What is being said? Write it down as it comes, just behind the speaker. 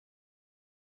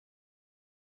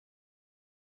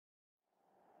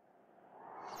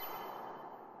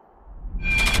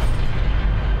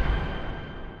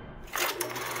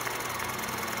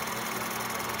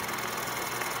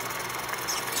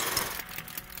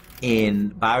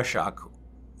In BioShock,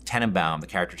 Tenenbaum, the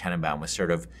character Tenenbaum, was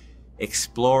sort of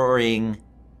exploring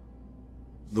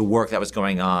the work that was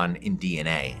going on in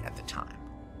DNA at the time.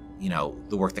 You know,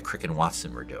 the work that Crick and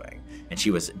Watson were doing. And she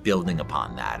was building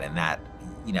upon that, and that,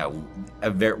 you know,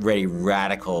 a very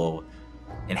radical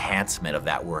enhancement of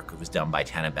that work was done by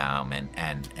Tenenbaum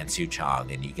and Sue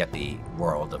Chong, and you get the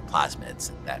world of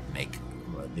plasmids that make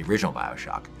the original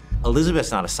BioShock.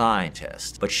 Elizabeth's not a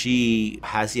scientist, but she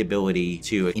has the ability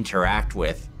to interact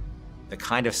with the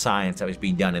kind of science that was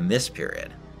being done in this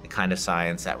period, the kind of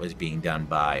science that was being done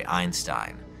by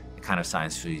Einstein, the kind of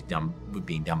science that was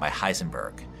being done by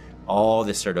Heisenberg. All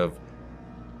this sort of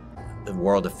the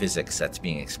world of physics that's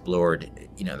being explored,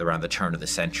 you know, around the turn of the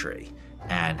century,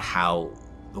 and how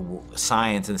the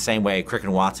science, in the same way Crick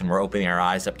and Watson were opening our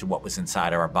eyes up to what was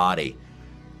inside our body,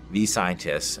 these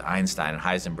scientists, Einstein and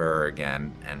Heisenberg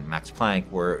and Max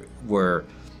Planck, were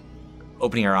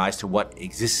opening our eyes to what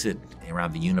existed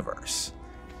around the universe.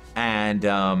 And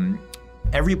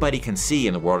everybody can see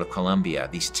in the world of Columbia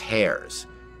these tears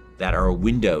that are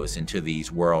windows into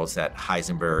these worlds that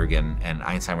Heisenberg and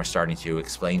Einstein were starting to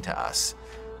explain to us.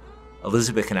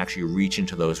 Elizabeth can actually reach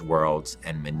into those worlds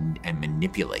and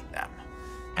manipulate them.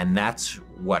 And that's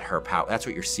what her power, that's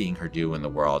what you're seeing her do in the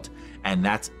world. And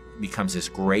that becomes this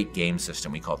great game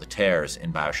system we call the tears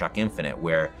in BioShock Infinite,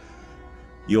 where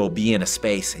you'll be in a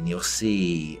space and you'll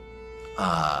see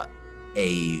a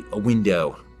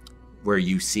window where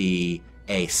you see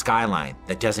a skyline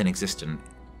that doesn't exist in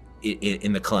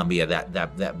the Columbia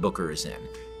that Booker is in.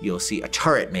 You'll see a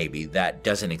turret maybe that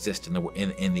doesn't exist in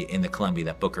the Columbia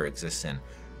that Booker exists in.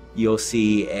 You'll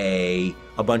see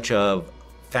a bunch of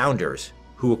founders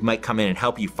who might come in and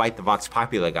help you fight the Vox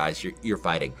Populi guys you're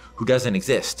fighting, who doesn't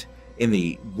exist in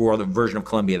the world version of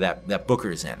Columbia that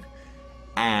Booker's in.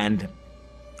 And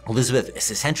Elizabeth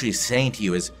is essentially saying to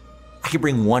you is, I can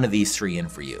bring one of these three in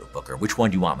for you, Booker. Which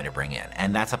one do you want me to bring in?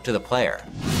 And that's up to the player. I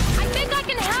think I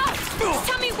can help. Just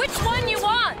tell me which one you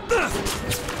want. That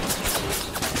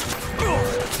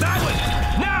one,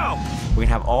 now! We're gonna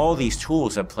have all these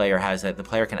tools that player has that the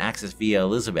player can access via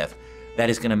Elizabeth that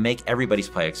is gonna make everybody's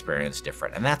play experience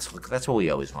different. And that's what we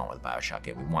always want with BioShock.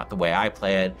 We want the way I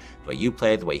play it, the way you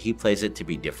play it, the way he plays it to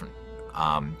be different.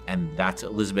 And that's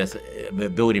Elizabeth's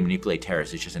ability to manipulate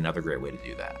terrorists is just another great way to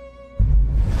do that.